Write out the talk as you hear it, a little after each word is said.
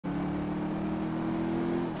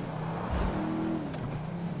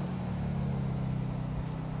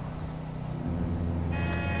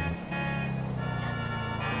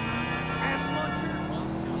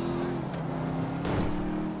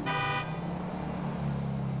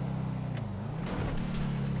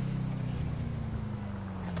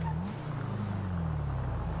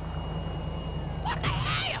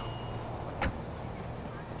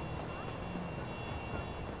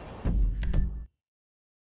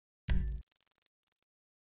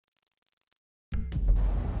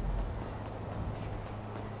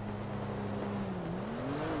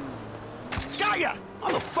ya?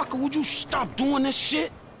 Motherfucker, would you stop doing this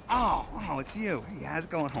shit? Oh, it's you. Hey, how's it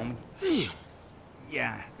going, homie? Hey.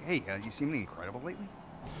 Yeah. Hey, you seeming incredible lately?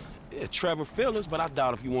 Yeah, Trevor Phillips, but I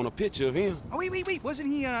doubt if you want a picture of him. Oh, wait.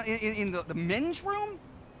 Wasn't he in the men's room?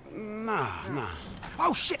 Nah.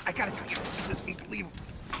 Oh, shit, I gotta tell you, this is unbelievable.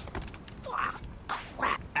 Ah,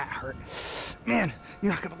 crap, that hurt. Man,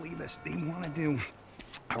 you're not gonna believe this. They want to do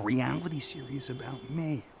a reality series about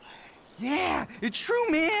me. Yeah, it's true,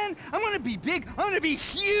 man. I'm gonna be big. I'm gonna be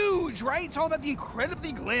huge, right? It's all about the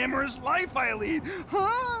incredibly glamorous life I lead.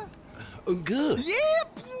 Huh? Good. Yeah,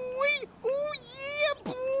 boy. Oh, yeah,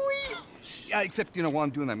 boy. Yeah, except, you know, while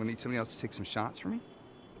I'm doing that, I'm gonna need somebody else to take some shots for me.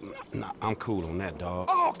 Nah, I'm cool on that, dog.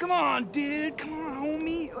 Oh, come on, dude. Come on,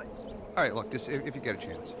 homie. All right, look, this if you get a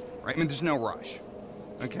chance, right? I mean, there's no rush,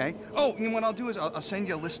 okay? Oh, you know what I'll do is I'll send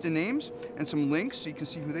you a list of names and some links so you can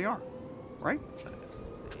see who they are, right?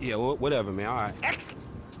 Yeah, whatever, man. All right. Excellent.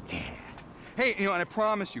 Yeah. Hey, you know, and I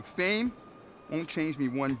promise you, fame won't change me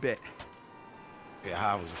one bit.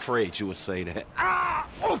 Yeah, I was afraid you would say that. Ah!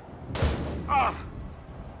 Oh! Ah!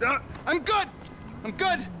 I'm good.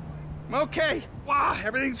 I'm okay. Wow,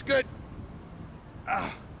 everything's good.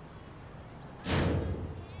 Ah.